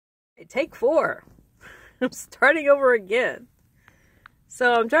Take 4. I'm starting over again.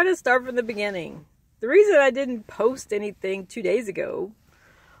 So I'm trying to start from the beginning. The reason I didn't post anything 2 days ago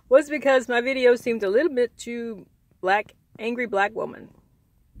was because my video seemed a little bit too angry black woman.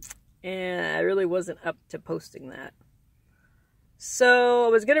 And I really wasn't up to posting that. So I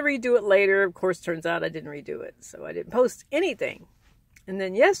was going to redo it later. Of course, turns out I didn't redo it. So I didn't post anything. And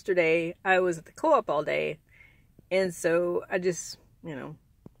then yesterday, I was at the co-op all day. And so I just,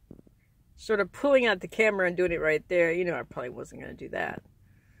 sort of pulling out the camera and doing it right there. I probably wasn't going to do that.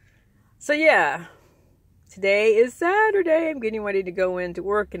 So yeah, today is Saturday. I'm getting ready to go into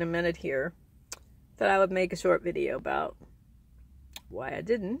work in a minute here. Thought I would make a short video about why I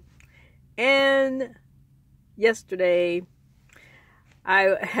didn't. And yesterday,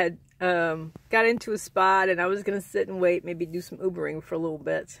 I had got into a spot and I was going to sit and wait, maybe do some Ubering for a little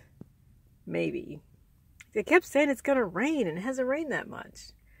bit. Maybe. They kept saying it's going to rain and it hasn't rained that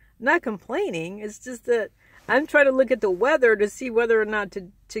much. I'm not complaining. It's just that I'm trying to look at the weather to see whether or not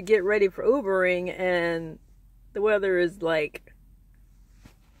to get ready for Ubering, and the weather is like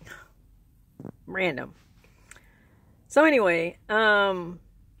random. So anyway,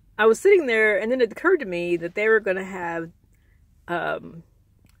 I was sitting there and then it occurred to me that they were going to have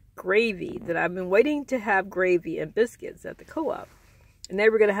gravy, that I've been waiting to have gravy and biscuits at the co-op. And they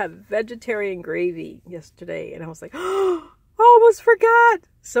were going to have vegetarian gravy yesterday. And I was like, oh, I almost forgot.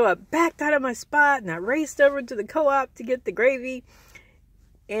 So I backed out of my spot and I raced over to the co-op to get the gravy.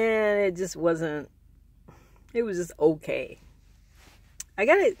 And it just wasn't, it was just okay. I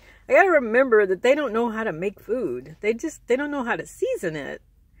gotta remember that they don't know how to make food. They don't know how to season it.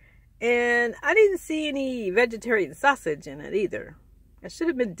 And I didn't see any vegetarian sausage in it either. I should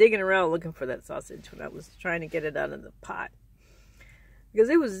have been digging around looking for that sausage when I was trying to get it out of the pot. Because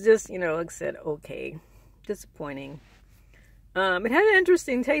it was just, like I said, okay. Disappointing. It had an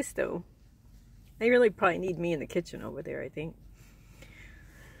interesting taste, though. They really probably need me in the kitchen over there, I think.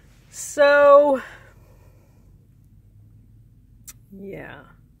 So, yeah.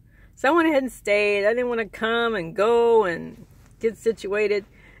 So I went ahead and stayed. I didn't want to come and go and get situated.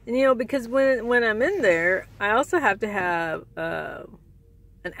 And, because when I'm in there, I also have to have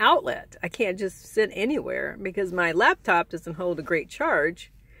an outlet. I can't just sit anywhere because my laptop doesn't hold a great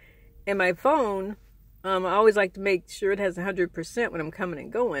charge. And my phone, I always like to make sure it has 100% when I'm coming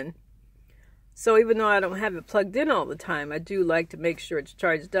and going. So even though I don't have it plugged in all the time, I do like to make sure it's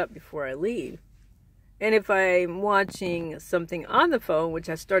charged up before I leave. And if I'm watching something on the phone, which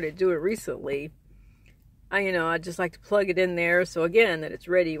I started doing recently, I just like to plug it in there so again that it's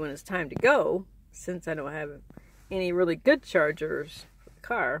ready when it's time to go, since I don't have any really good chargers for the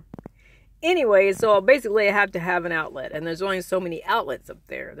car. Anyway, so basically I have to have an outlet, and there's only so many outlets up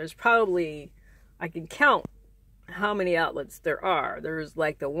there. There's probably, I can count how many outlets there are. There's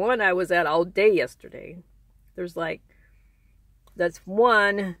like the one I was at all day yesterday. There's like, that's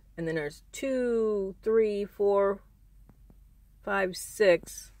one, and then there's 2, 3, 4, 5,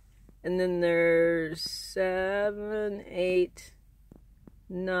 6. And then there's 7, 8,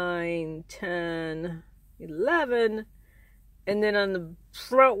 9, 10, 11. And then on the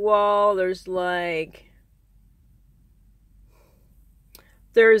front wall, there's like,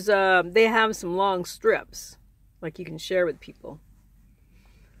 they have some long strips, like you can share with people.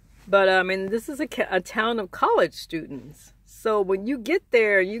 But, this is a town of college students. So when you get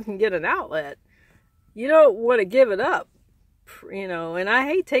there, you can get an outlet. You don't want to give it up. And I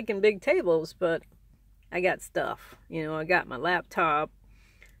hate taking big tables, but I got stuff. I got my laptop.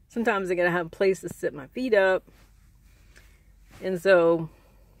 Sometimes I gotta have a place to sit my feet up. And so,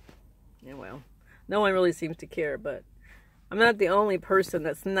 well, no one really seems to care, but I'm not the only person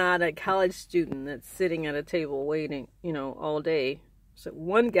that's not a college student that's sitting at a table waiting, all day. So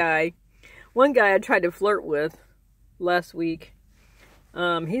one guy I tried to flirt with last week,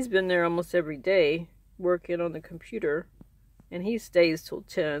 he's been there almost every day working on the computer. And he stays till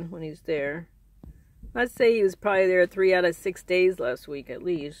 10 when he's there. I'd say he was probably there 3 out of 6 days last week at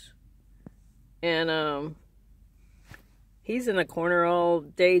least. And he's in the corner all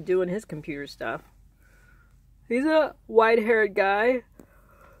day doing his computer stuff. He's a white-haired guy.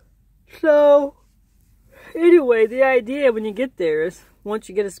 So, anyway, the idea when you get there is once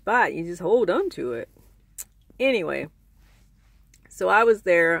you get a spot, you just hold on to it. Anyway, so I was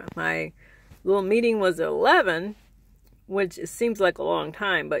there. My little meeting was at 11. Which seems like a long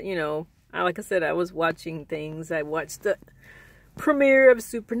time, but like I said, I was watching things. I watched the premiere of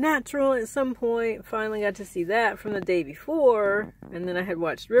Supernatural at some point. Finally got to see that from the day before. And then I had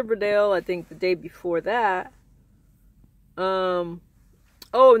watched Riverdale, I think the day before that.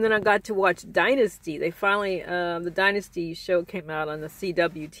 Oh, and then I got to watch Dynasty. They finally, the Dynasty show came out on the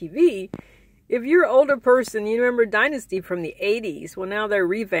CW TV. If you're an older person, you remember Dynasty from the 80s. Well, now they're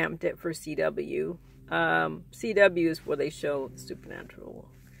revamped it for CW. CW is where they show the supernatural.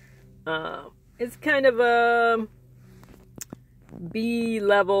 It's kind of a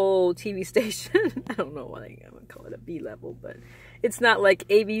B-level TV station. I don't know why I'm going to call it a B-level, but it's not like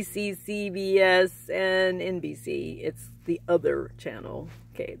ABC, CBS, and NBC. It's the other channel.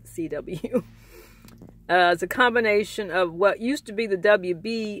 Okay, the CW. It's a combination of what used to be the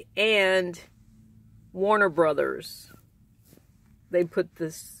WB and Warner Brothers. They put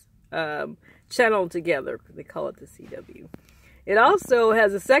this channel together. They call it the CW. It also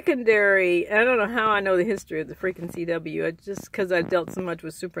has a secondary, I don't know how I know the history of the freaking CW, just because I dealt so much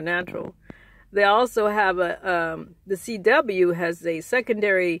with Supernatural. They also have the CW has a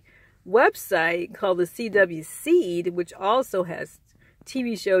secondary website called the CW Seed, which also has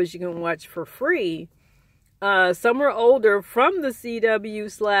TV shows you can watch for free. Some are older from the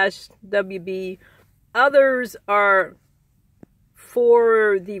CW/WB. Others are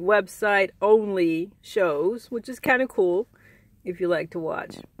for the website only shows, which is kind of cool if you like to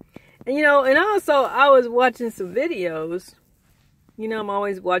watch. And you know, and also I was watching some videos. You know, I'm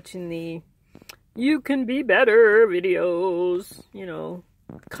always watching the "you can be better" videos, you know,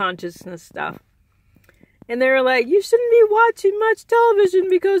 consciousness stuff. And they're like, you shouldn't be watching much television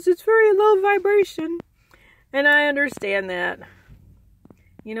because it's very low vibration. And I understand that.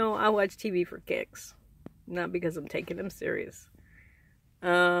 You know, I watch TV for kicks, not because I'm taking them serious.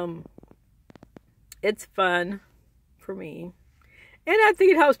 It's fun for me. And I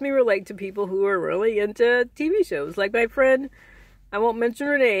think it helps me relate to people who are really into TV shows. Like my friend, I won't mention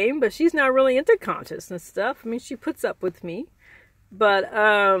her name, but she's not really into consciousness stuff. I mean, she puts up with me. But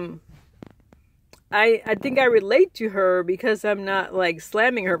I think I relate to her because I'm not like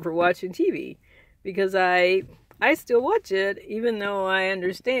slamming her for watching TV. Because I still watch it, even though I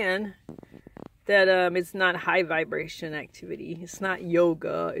understand that it's not high vibration activity. It's not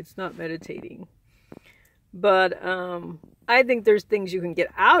yoga. It's not meditating. But I think there's things you can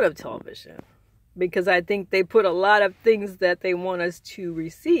get out of television. Because I think they put a lot of things that they want us to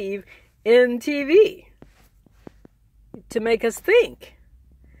receive in TV. To make us think.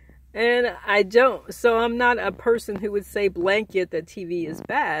 And I don't. So I'm not a person who would say blanket that TV is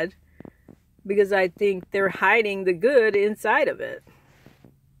bad. Because I think they're hiding the good inside of it.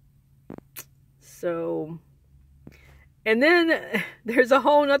 So, and then there's a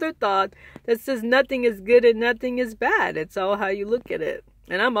whole other thought that says nothing is good and nothing is bad. It's all how you look at it.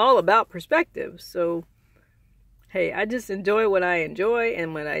 And I'm all about perspective. So, hey, I just enjoy what I enjoy.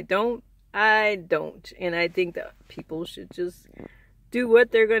 And when I don't, I don't. And I think that people should just do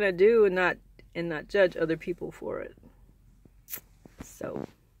what they're going to do and not judge other people for it. So,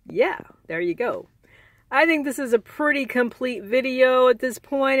 yeah, there you go. I think this is a pretty complete video at this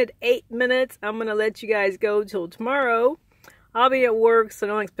point at 8 minutes. I'm going to let you guys go till tomorrow. I'll be at work, so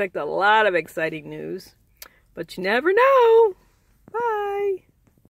don't expect a lot of exciting news. But you never know.